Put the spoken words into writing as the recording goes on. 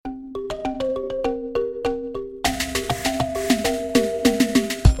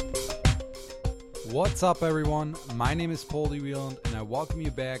What's up, everyone? My name is Paul de Wieland, and I welcome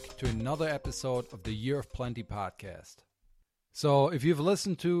you back to another episode of the Year of Plenty podcast. So, if you've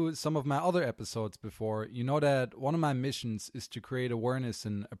listened to some of my other episodes before, you know that one of my missions is to create awareness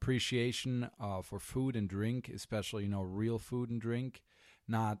and appreciation for food and drink, especially, real food and drink,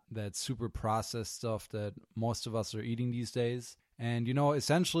 not that super processed stuff that most of us are eating these days. And,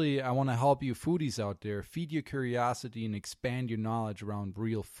 essentially, I want to help you foodies out there feed your curiosity and expand your knowledge around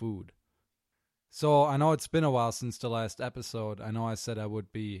real food. So I know it's been a while since the last episode. I know I said I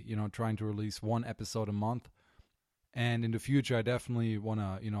would be, trying to release one episode a month. And in the future, I definitely want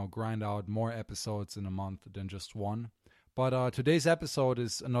to, grind out more episodes in a month than just one. But today's episode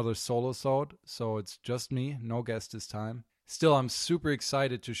is another solo-sode, so it's just me, no guest this time. Still, I'm super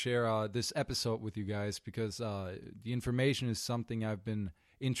excited to share this episode with you guys because the information is something I've been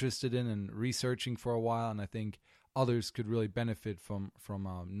interested in and researching for a while, and I think others could really benefit from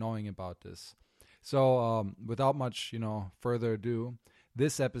knowing about this. So without much, further ado,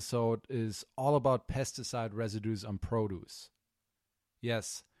 this episode is all about pesticide residues on produce.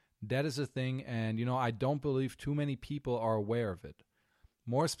 Yes, that is a thing, and, I don't believe too many people are aware of it.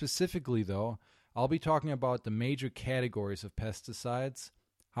 More specifically, though, I'll be talking about the major categories of pesticides,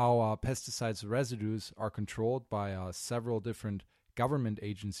 how pesticides residues are controlled by several different government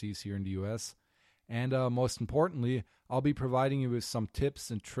agencies here in the U.S., and most importantly, I'll be providing you with some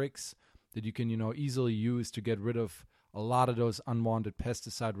tips and tricks that you can, easily use to get rid of a lot of those unwanted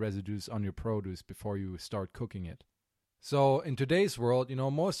pesticide residues on your produce before you start cooking it. So in today's world,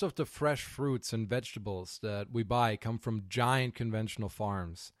 most of the fresh fruits and vegetables that we buy come from giant conventional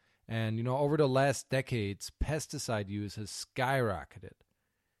farms. And, over the last decades, pesticide use has skyrocketed.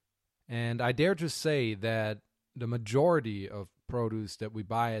 And I dare to say that the majority of produce that we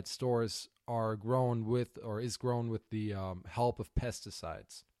buy at stores are grown with or is grown with the help of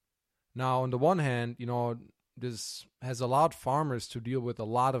pesticides. Now, on the one hand, this has allowed farmers to deal with a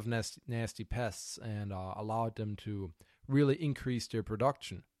lot of nasty pests and allowed them to really increase their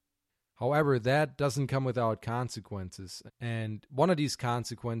production. However, that doesn't come without consequences. And one of these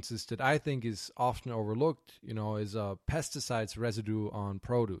consequences that I think is often overlooked, is pesticides residue on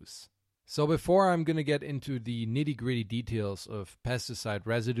produce. So before I'm going to get into the nitty-gritty details of pesticide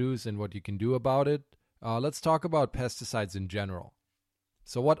residues and what you can do about it, let's talk about pesticides in general.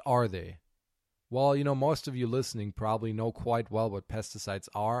 So what are they? Well, most of you listening probably know quite well what pesticides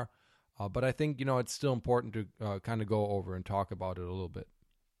are, but I think, it's still important to kind of go over and talk about it a little bit.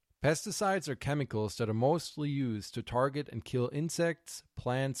 Pesticides are chemicals that are mostly used to target and kill insects,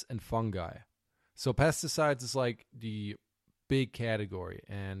 plants, and fungi. So pesticides is like the big category,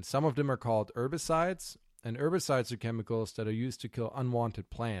 and some of them are called herbicides, and herbicides are chemicals that are used to kill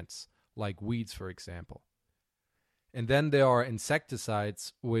unwanted plants, like weeds, for example. And then there are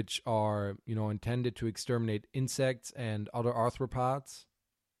insecticides, which are, intended to exterminate insects and other arthropods.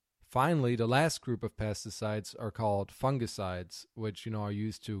 Finally, the last group of pesticides are called fungicides, which, are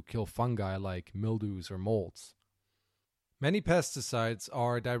used to kill fungi like mildews or molds. Many pesticides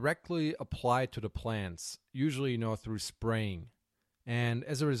are directly applied to the plants, usually, through spraying. And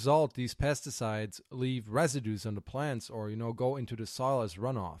as a result, these pesticides leave residues on the plants or, go into the soil as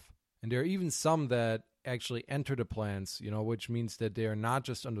runoff. And there are even some that actually enter the plants, which means that they are not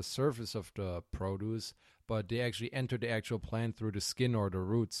just on the surface of the produce, but they actually enter the actual plant through the skin or the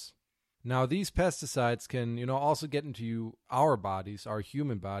roots. Now, these pesticides can, also get into our bodies, our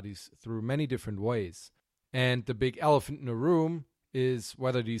human bodies, through many different ways. And the big elephant in the room is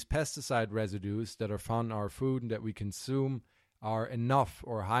whether these pesticide residues that are found in our food and that we consume are enough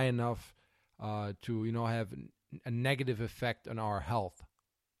or high enough to, have a negative effect on our health.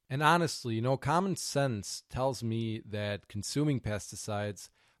 And honestly, common sense tells me that consuming pesticides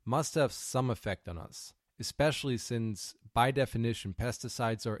must have some effect on us, especially since, by definition,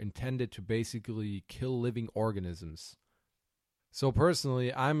 pesticides are intended to basically kill living organisms. So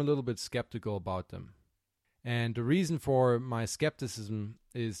personally, I'm a little bit skeptical about them. And the reason for my skepticism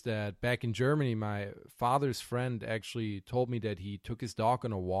is that back in Germany, my father's friend actually told me that he took his dog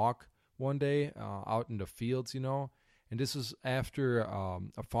on a walk one day out in the fields, and this was after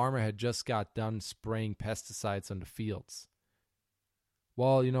a farmer had just got done spraying pesticides on the fields.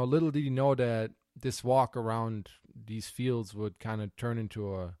 Well, little did he know that this walk around these fields would kind of turn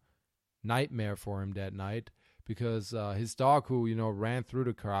into a nightmare for him that night because his dog, who, ran through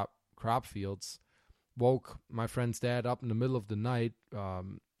the crop fields, woke my friend's dad up in the middle of the night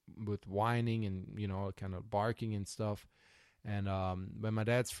with whining and, kind of barking and stuff. And when my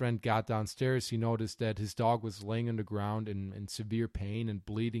dad's friend got downstairs, he noticed that his dog was laying on the ground in severe pain and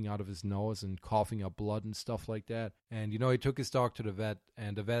bleeding out of his nose and coughing up blood and stuff like that. And, he took his dog to the vet,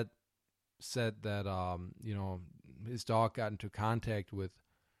 and the vet said that, his dog got into contact with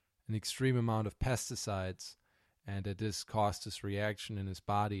an extreme amount of pesticides and that this caused this reaction in his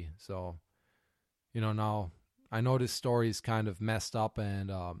body. So, now I know this story is kind of messed up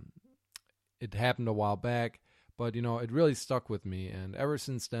and it happened a while back, but, it really stuck with me. And ever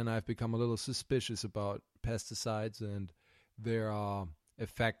since then, I've become a little suspicious about pesticides and their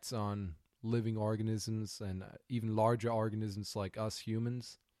effects on living organisms and even larger organisms like us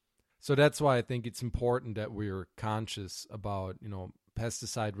humans. So that's why I think it's important that we're conscious about,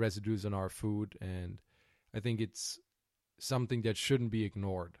 pesticide residues in our food. And I think it's something that shouldn't be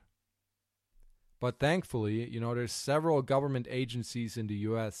ignored. But thankfully, there's several government agencies in the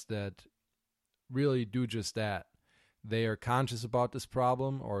U.S. that really do just that. They are conscious about this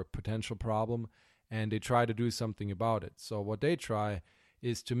problem or potential problem, and they try to do something about it. So what they try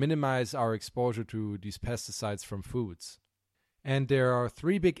is to minimize our exposure to these pesticides from foods. And there are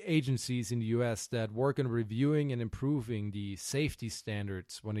 3 big agencies in the U.S. that work on reviewing and improving the safety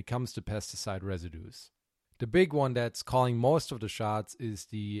standards when it comes to pesticide residues. The big one that's calling most of the shots is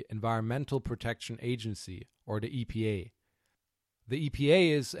the Environmental Protection Agency, or the EPA. The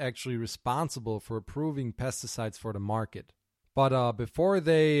EPA is actually responsible for approving pesticides for the market. But before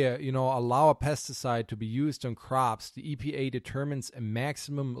they, allow a pesticide to be used on crops, the EPA determines a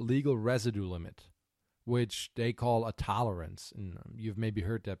maximum legal residue limit, which they call a tolerance. And you've maybe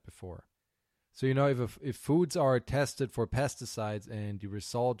heard that before. So, if foods are tested for pesticides and the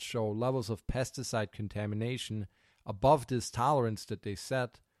results show levels of pesticide contamination above this tolerance that they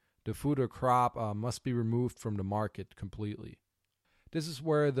set, the food or crop must be removed from the market completely. This is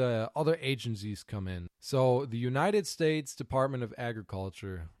where the other agencies come in. So the United States Department of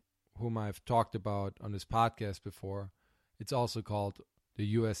Agriculture, whom I've talked about on this podcast before, it's also called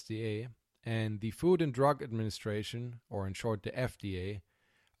the USDA, and the Food and Drug Administration, or in short the FDA,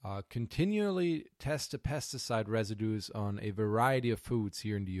 continually test the pesticide residues on a variety of foods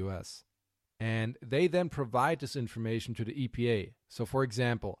here in the U.S. And they then provide this information to the EPA. So for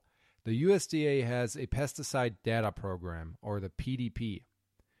example, the USDA has a pesticide data program, or the PDP,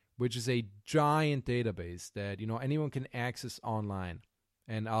 which is a giant database that anyone can access online.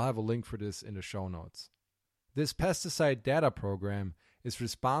 And I'll have a link for this in the show notes. This pesticide data program is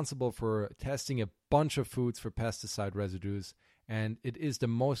responsible for testing a bunch of foods for pesticide residues, and it is the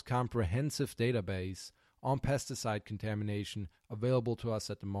most comprehensive database on pesticide contamination available to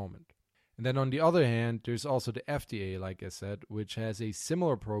us at the moment. And then on the other hand, there's also the FDA, like I said, which has a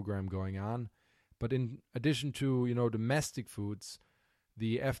similar program going on. But in addition to, domestic foods,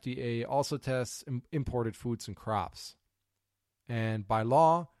 the FDA also tests imported foods and crops. And by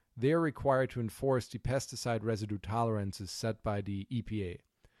law, they are required to enforce the pesticide residue tolerances set by the EPA.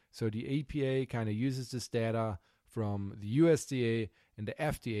 So the EPA kind of uses this data from the USDA and the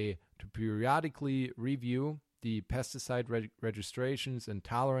FDA to periodically review the pesticide registrations and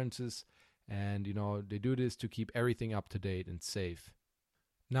tolerances. And, they do this to keep everything up to date and safe.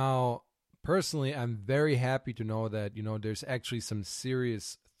 Now, personally, I'm very happy to know that, there's actually some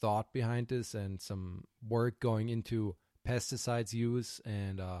serious thought behind this and some work going into pesticides use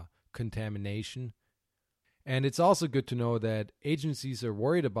and contamination. And it's also good to know that agencies are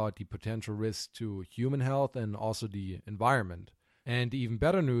worried about the potential risks to human health and also the environment. And the even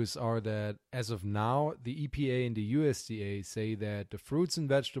better news are that as of now, the EPA and the USDA say that the fruits and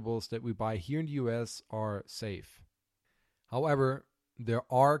vegetables that we buy here in the US are safe. However, there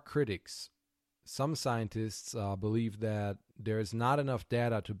are critics. Some scientists believe that there is not enough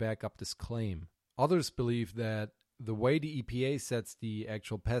data to back up this claim. Others believe that the way the EPA sets the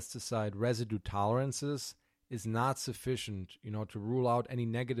actual pesticide residue tolerances is not sufficient, to rule out any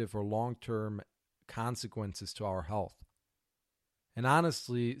negative or long-term consequences to our health. And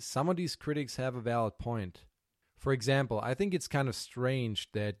honestly, some of these critics have a valid point. For example, I think it's kind of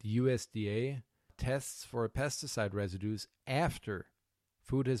strange that the USDA tests for pesticide residues after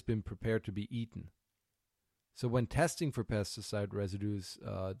food has been prepared to be eaten. So when testing for pesticide residues,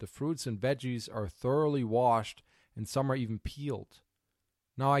 the fruits and veggies are thoroughly washed and some are even peeled.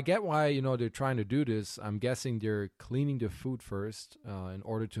 Now, I get why, they're trying to do this. I'm guessing they're cleaning the food first in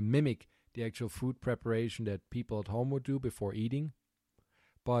order to mimic the actual food preparation that people at home would do before eating.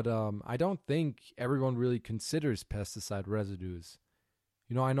 But I don't think everyone really considers pesticide residues.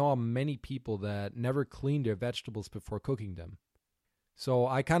 I know many people that never clean their vegetables before cooking them. So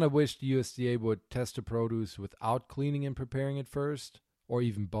I kind of wish the USDA would test the produce without cleaning and preparing it first, or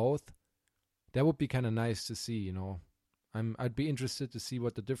even both. That would be kind of nice to see, I'd be interested to see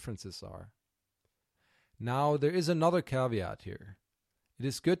what the differences are. Now, there is another caveat here. It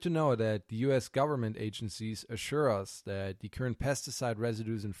is good to know that the U.S. government agencies assure us that the current pesticide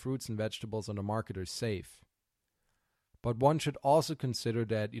residues in fruits and vegetables on the market are safe. But one should also consider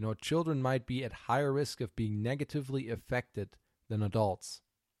that, children might be at higher risk of being negatively affected than adults.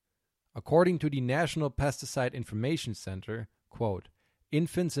 According to the National Pesticide Information Center, quote,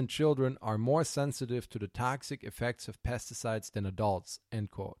 infants and children are more sensitive to the toxic effects of pesticides than adults,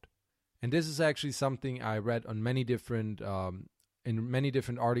 end quote. And this is actually something I read on many different in many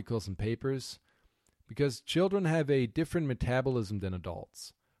different articles and papers, because children have a different metabolism than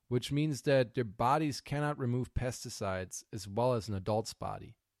adults, which means that their bodies cannot remove pesticides as well as an adult's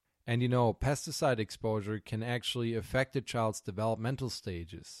body. And pesticide exposure can actually affect a child's developmental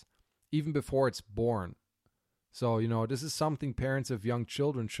stages, even before it's born. So, this is something parents of young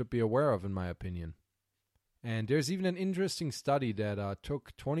children should be aware of, in my opinion. And there's even an interesting study that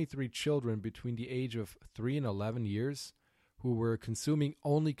took 23 children between the age of 3 and 11 years who were consuming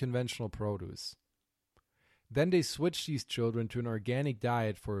only conventional produce. Then they switched these children to an organic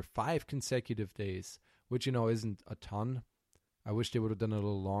diet for 5 consecutive days, which, isn't a ton. I wish they would have done it a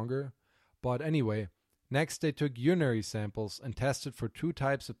little longer. But anyway, next they took urinary samples and tested for 2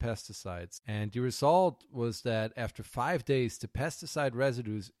 types of pesticides. And the result was that after 5 days, the pesticide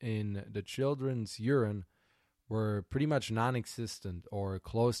residues in the children's urine were pretty much non-existent or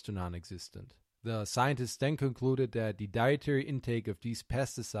close to non-existent. The scientists then concluded that the dietary intake of these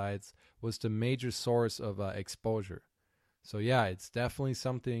pesticides was the major source of exposure. So yeah, it's definitely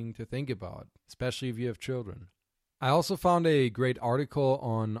something to think about, especially if you have children. I also found a great article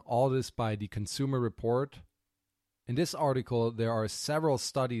on all this by the Consumer Report. In this article, there are several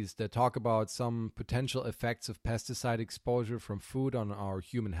studies that talk about some potential effects of pesticide exposure from food on our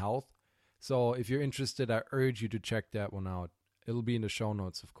human health. So if you're interested, I urge you to check that one out. It'll be in the show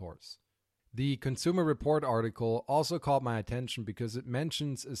notes, of course. The Consumer Report article also caught my attention because it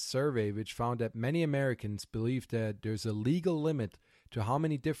mentions a survey which found that many Americans believe that there's a legal limit to how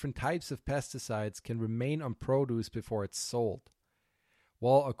many different types of pesticides can remain on produce before it's sold.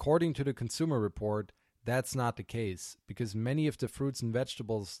 Well, according to the Consumer Report, that's not the case, because many of the fruits and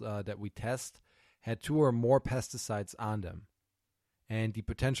vegetables that we test had 2 or more pesticides on them. And the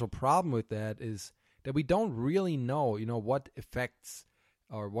potential problem with that is that we don't really know, what effects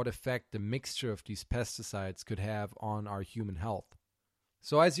or what effect the mixture of these pesticides could have on our human health.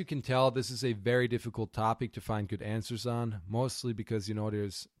 So as you can tell, this is a very difficult topic to find good answers on, mostly because,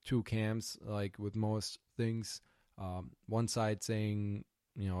 there's 2 camps, like with most things. One side saying,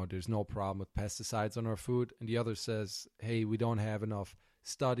 there's no problem with pesticides on our food, and the other says, hey, we don't have enough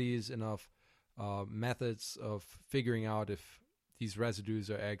studies, enough methods of figuring out if these residues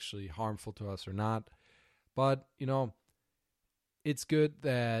are actually harmful to us or not. But, it's good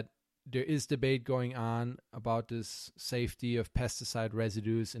that there is debate going on about this safety of pesticide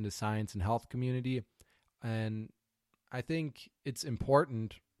residues in the science and health community. And I think it's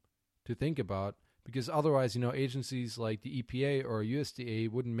important to think about, because otherwise, agencies like the EPA or USDA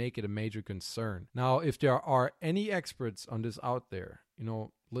wouldn't make it a major concern. Now, if there are any experts on this out there,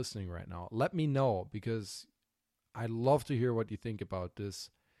 listening right now, let me know, because I'd love to hear what you think about this.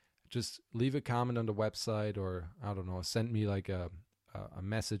 Just leave a comment on the website, or I don't know, send me like a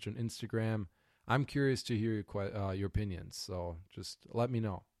message on Instagram. I'm curious to hear your opinions, so just let me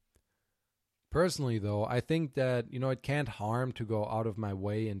know. Personally, though, I think that, it can't harm to go out of my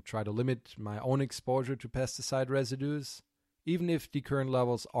way and try to limit my own exposure to pesticide residues, even if the current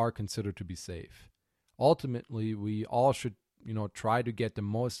levels are considered to be safe. Ultimately, we all should, try to get the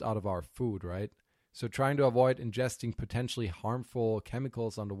most out of our food, right? So trying to avoid ingesting potentially harmful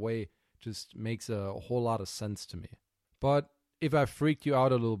chemicals on the way just makes a whole lot of sense to me. But if I freaked you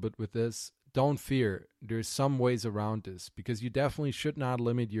out a little bit with this, don't fear. There's some ways around this, because you definitely should not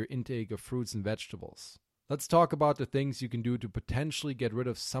limit your intake of fruits and vegetables. Let's talk about the things you can do to potentially get rid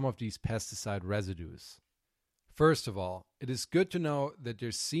of some of these pesticide residues. First of all, it is good to know that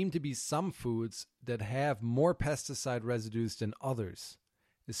there seem to be some foods that have more pesticide residues than others,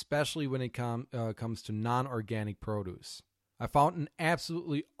 especially when it comes to non-organic produce. I found an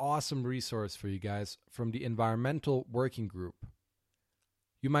absolutely awesome resource for you guys from the Environmental Working Group.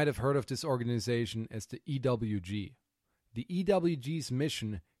 You might have heard of this organization as the EWG. The EWG's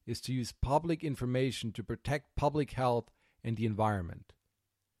mission is to use public information to protect public health and the environment.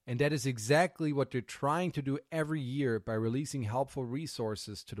 And that is exactly what they're trying to do every year by releasing helpful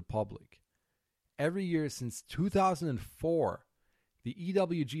resources to the public. Every year since 2004, the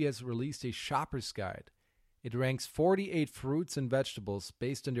EWG has released a shopper's guide. It ranks 48 fruits and vegetables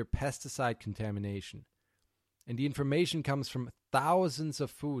based on their pesticide contamination. And the information comes from thousands of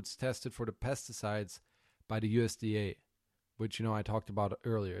foods tested for the pesticides by the USDA, which, I talked about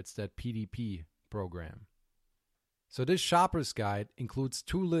earlier. It's that PDP program. So this shopper's guide includes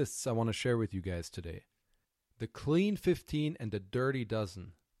 2 lists I want to share with you guys today. The Clean 15 and the Dirty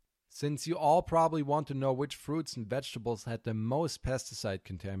Dozen. Since you all probably want to know which fruits and vegetables had the most pesticide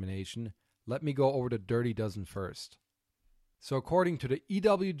contamination, let me go over the Dirty Dozen first. So according to the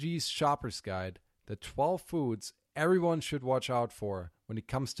EWG's Shopper's Guide, the 12 foods everyone should watch out for when it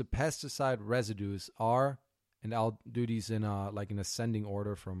comes to pesticide residues are, and I'll do these in an ascending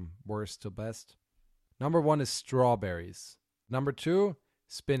order from worst to best. Number 1 is strawberries. Number 2,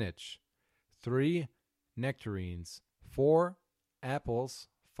 spinach. 3, nectarines. 4, apples.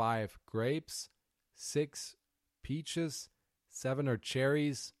 5, grapes. 6, peaches. 7 are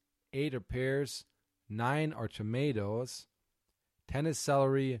cherries. 8 are pears. 9 are tomatoes. 10 is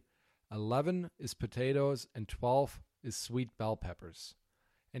celery. 11 is potatoes. And 12 is sweet bell peppers.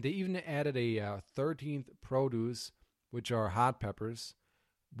 And they even added a 13th produce, which are hot peppers,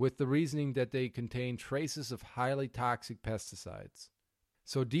 with the reasoning that they contain traces of highly toxic pesticides.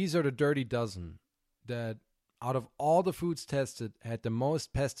 So these are the Dirty Dozen that, out of all the foods tested, had the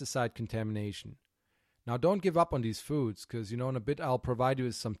most pesticide contamination. Now don't give up on these foods, because in a bit I'll provide you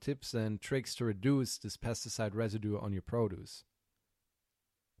with some tips and tricks to reduce this pesticide residue on your produce.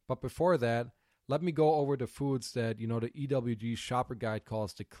 But before that, let me go over the foods that the EWG Shopper Guide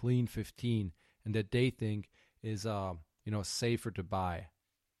calls the Clean 15 and that they think is safer to buy.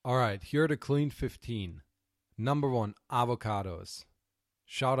 All right, here are the Clean 15. Number 1, avocados.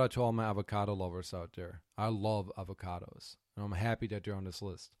 Shout out to all my avocado lovers out there. I love avocados, and I'm happy that they're on this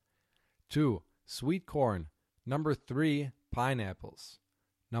list. 2, sweet corn. Number 3, pineapples.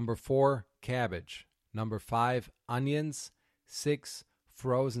 Number 4, cabbage. Number 5, onions. 6,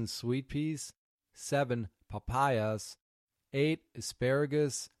 frozen sweet peas. 7, papayas. 8,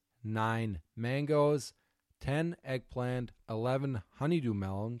 asparagus. 9, mangoes. 10, eggplant. 11, honeydew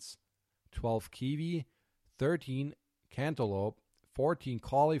melons. 12, kiwi. 13, cantaloupe. 14,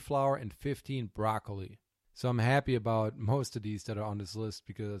 cauliflower. And 15, broccoli. So I'm happy about most of these that are on this list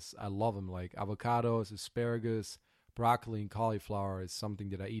because I love them. Like avocados, asparagus, broccoli, and cauliflower is something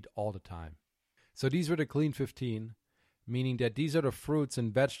that I eat all the time. So these were the Clean 15, meaning that these are the fruits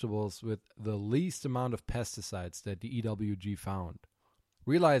and vegetables with the least amount of pesticides that the EWG found.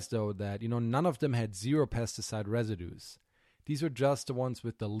 Realize, though, that none of them had 0 pesticide residues. These were just the ones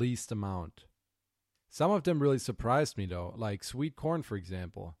with the least amount. Some of them really surprised me, though, like sweet corn, for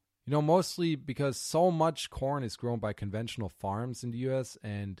example. Mostly because so much corn is grown by conventional farms in the U.S.,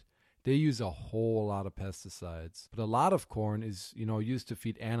 and they use a whole lot of pesticides. But a lot of corn is, used to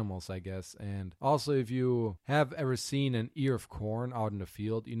feed animals, I guess. And also, if you have ever seen an ear of corn out in the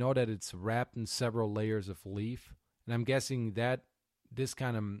field, you know that it's wrapped in several layers of leaf. And I'm guessing that this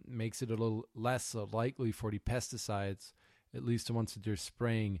kind of makes it a little less likely for the pesticides, at least the ones that they're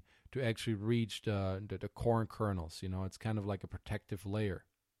spraying, to actually reach the corn kernels. It's kind of like a protective layer.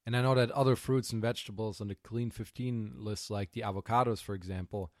 And I know that other fruits and vegetables on the Clean 15 list, like the avocados, for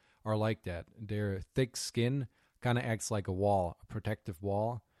example, are like that. Their thick skin kind of acts like a wall, a protective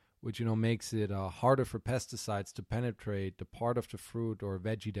wall, which, makes it harder for pesticides to penetrate the part of the fruit or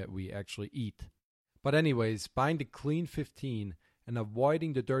veggie that we actually eat. But anyways, buying the Clean 15 and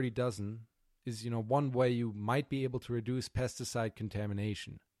avoiding the Dirty Dozen is, one way you might be able to reduce pesticide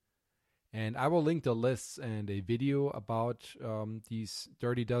contamination. And I will link the lists and a video about these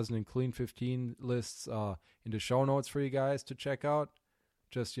Dirty Dozen and Clean 15 lists in the show notes for you guys to check out.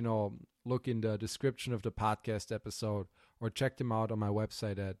 Just, look in the description of the podcast episode or check them out on my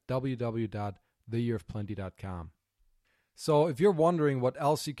website at www.theyearofplenty.com. So if you're wondering what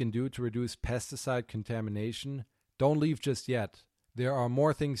else you can do to reduce pesticide contamination, don't leave just yet. There are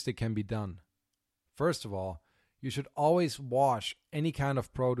more things that can be done. First of all, you should always wash any kind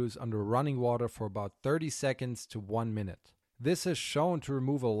of produce under running water for about 30 seconds to 1 minute. This has shown to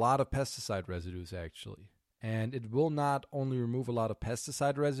remove a lot of pesticide residues, actually. And it will not only remove a lot of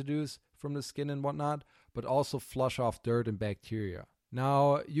pesticide residues from the skin and whatnot, but also flush off dirt and bacteria.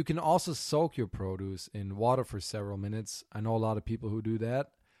 Now, you can also soak your produce in water for several minutes. I know a lot of people who do that.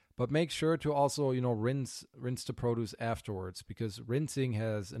 But make sure to also, rinse the produce afterwards, because rinsing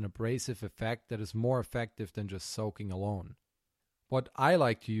has an abrasive effect that is more effective than just soaking alone. What I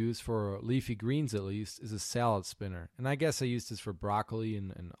like to use for leafy greens, at least, is a salad spinner. And I guess I use this for broccoli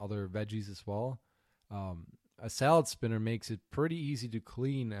and other veggies as well. A salad spinner makes it pretty easy to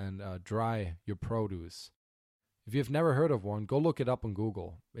clean and dry your produce. If you've never heard of one, go look it up on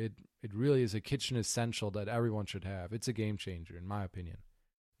Google. It really is a kitchen essential that everyone should have. It's a game changer, in my opinion.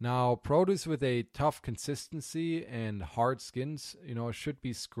 Now, produce with a tough consistency and hard skins, should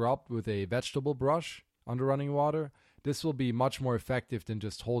be scrubbed with a vegetable brush under running water. this will be much more effective than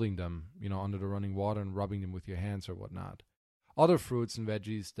just holding them, under the running water and rubbing them with your hands or whatnot. Other fruits and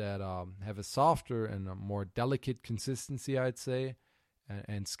veggies that have a softer and a more delicate consistency, I'd say,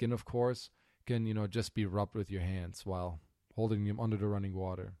 and skin, of course, can, just be rubbed with your hands while holding them under the running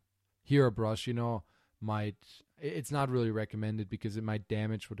water. Here, a brush, it's not really recommended because it might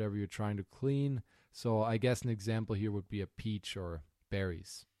damage whatever you're trying to clean. So I guess an example here would be a peach or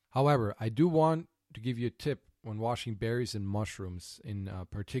berries. However, I do want to give you a tip when washing berries and mushrooms in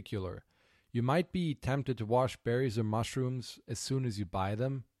particular. You might be tempted to wash berries or mushrooms as soon as you buy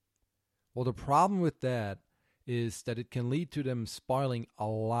them. Well, the problem with that is that it can lead to them spoiling a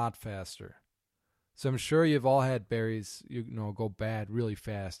lot faster. So I'm sure you've all had berries, go bad really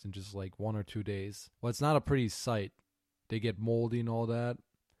fast in just like 1 or 2 days. Well, it's not a pretty sight. They get moldy and all that.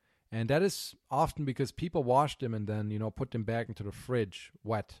 And that is often because people wash them and then, put them back into the fridge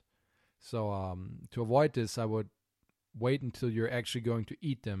wet. So to avoid this, I would wait until you're actually going to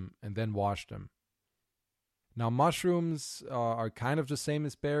eat them and then wash them. Now, mushrooms are kind of the same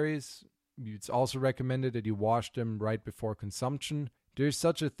as berries. It's also recommended that you wash them right before consumption. There's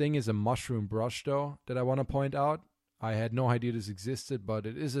such a thing as a mushroom brush, though, that I want to point out. I had no idea this existed, but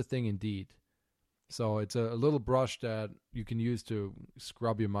it is a thing indeed. So it's a little brush that you can use to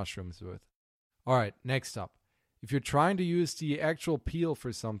scrub your mushrooms with. All right, next up. If you're trying to use the actual peel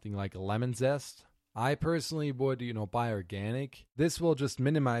for something like lemon zest, I personally would, buy organic. This will just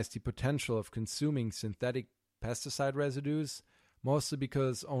minimize the potential of consuming synthetic pesticide residues, mostly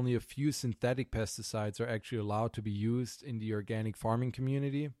because only a few synthetic pesticides are actually allowed to be used in the organic farming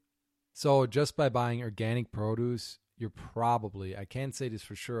community. So just by buying organic produce, you're probably, I can't say this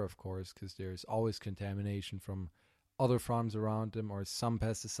for sure, of course, because there's always contamination from other farms around them or some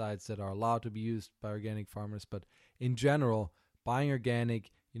pesticides that are allowed to be used by organic farmers. But in general, buying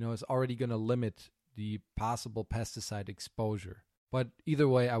organic, is already going to limit the possible pesticide exposure. But either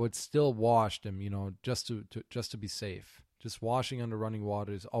way, I would still wash them, just to be safe. Just washing under running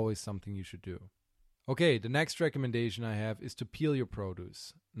water is always something you should do. Okay, the next recommendation I have is to peel your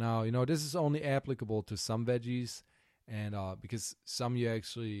produce. Now, this is only applicable to some veggies, and because some you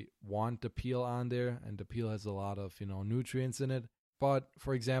actually want the peel on there, and the peel has a lot of, nutrients in it. But,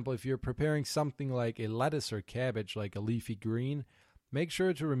 for example, if you're preparing something like a lettuce or cabbage, like a leafy green, make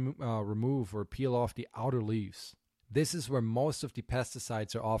sure to remove or peel off the outer leaves. This is where most of the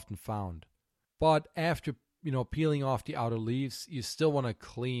pesticides are often found. But after peeling off the outer leaves, you still want to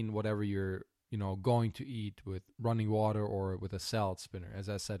clean whatever you're, going to eat with running water or with a salad spinner, as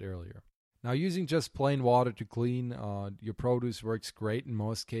I said earlier. Now, using just plain water to clean your produce works great in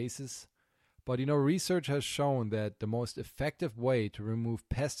most cases. But, research has shown that the most effective way to remove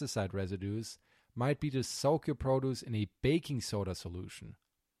pesticide residues might be to soak your produce in a baking soda solution.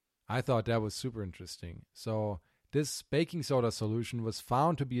 I thought that was super interesting. So, this baking soda solution was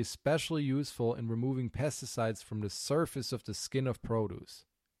found to be especially useful in removing pesticides from the surface of the skin of produce.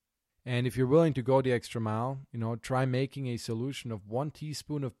 And if you're willing to go the extra mile, try making a solution of 1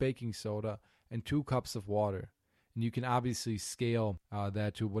 teaspoon of baking soda and 2 cups of water. And you can obviously scale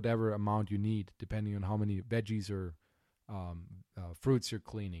that to whatever amount you need, depending on how many veggies or fruits you're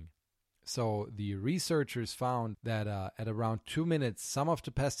cleaning. So the researchers found that at around 2 minutes, some of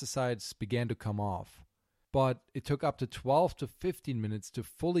the pesticides began to come off. But it took up to 12 to 15 minutes to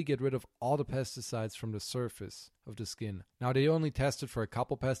fully get rid of all the pesticides from the surface of the skin. Now, they only tested for a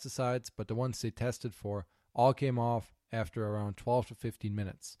couple pesticides, but the ones they tested for all came off after around 12 to 15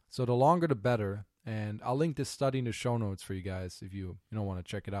 minutes. So the longer the better, and I'll link this study in the show notes for you guys if you want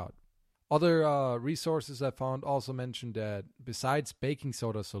to check it out. Other resources I found also mentioned that besides baking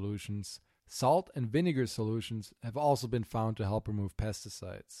soda solutions, salt and vinegar solutions have also been found to help remove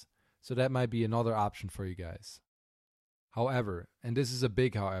pesticides. So that might be another option for you guys. However, and this is a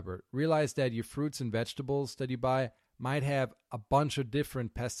big however, realize that your fruits and vegetables that you buy might have a bunch of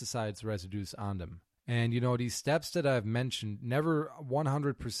different pesticides residues on them. And these steps that I've mentioned never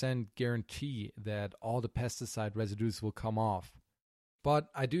 100% guarantee that all the pesticide residues will come off. But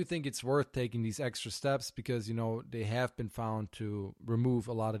I do think it's worth taking these extra steps because, they have been found to remove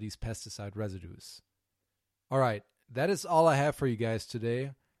a lot of these pesticide residues. All right, that is all I have for you guys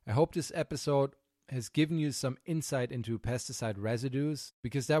today. I hope this episode has given you some insight into pesticide residues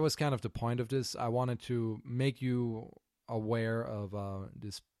because that was kind of the point of this. I wanted to make you aware of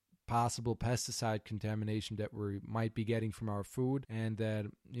this possible pesticide contamination that we might be getting from our food and that,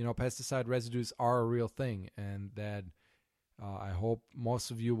 pesticide residues are a real thing and that I hope most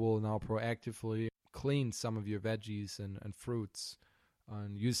of you will now proactively clean some of your veggies and fruits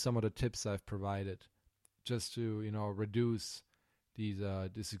and use some of the tips I've provided just to, reduce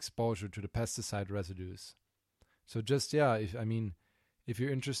this exposure to the pesticide residues. So just, yeah, if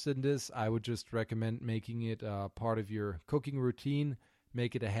you're interested in this, I would just recommend making it part of your cooking routine.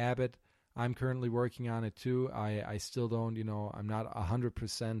 Make it a habit. I'm currently working on it too. I still don't, I'm not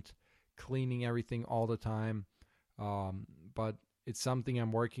 100% cleaning everything all the time. But it's something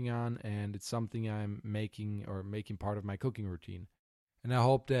I'm working on, and it's something I'm making part of my cooking routine. And I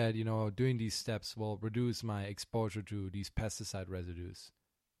hope that, doing these steps will reduce my exposure to these pesticide residues.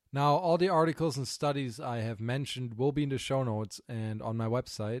 Now, all the articles and studies I have mentioned will be in the show notes and on my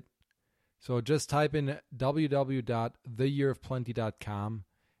website. So just type in www.theyearofplenty.com,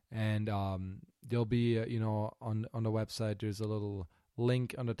 and there'll be, on the website, there's a little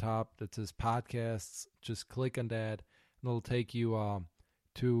link on the top that says podcasts. Just click on that, and it'll take you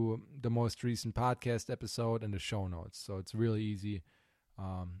to the most recent podcast episode and the show notes. So it's really easy.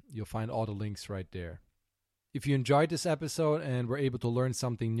 You'll find all the links right there. If you enjoyed this episode and were able to learn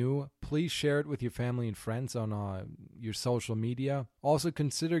something new, please share it with your family and friends on your social media. Also,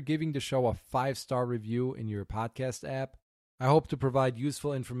 consider giving the show a 5-star review in your podcast app. I hope to provide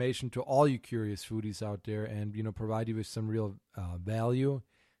useful information to all you curious foodies out there, and provide you with some real value.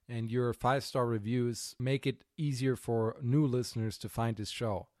 And your 5-star reviews make it easier for new listeners to find this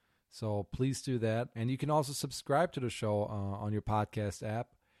show. So please do that. And you can also subscribe to the show on your podcast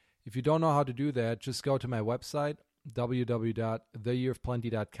app. If you don't know how to do that, just go to my website,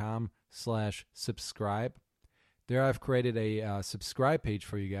 www.theyearofplenty.com/subscribe. There I've created a subscribe page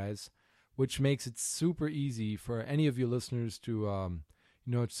for you guys, which makes it super easy for any of you listeners to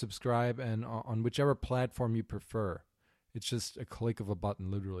subscribe, and on whichever platform you prefer. It's just a click of a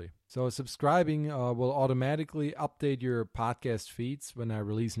button, literally. So subscribing will automatically update your podcast feeds when I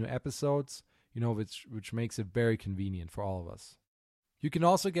release new episodes, which makes it very convenient for all of us. You can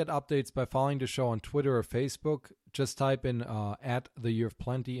also get updates by following the show on Twitter or Facebook. Just type in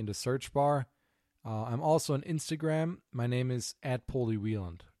 @TheYearOfPlenty in the search bar. I'm also on Instagram. My name is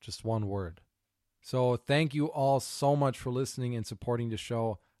 @PoldyWieland, just one word. So thank you all so much for listening and supporting the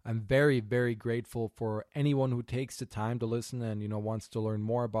show. I'm very, very grateful for anyone who takes the time to listen and, wants to learn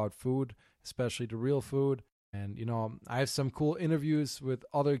more about food, especially the real food. And, I have some cool interviews with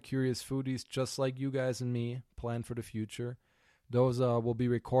other curious foodies just like you guys and me planned for the future. Those will be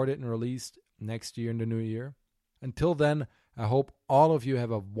recorded and released next year in the new year. Until then, I hope all of you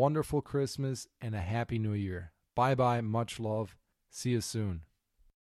have a wonderful Christmas and a happy new year. Bye-bye. Much love. See you soon.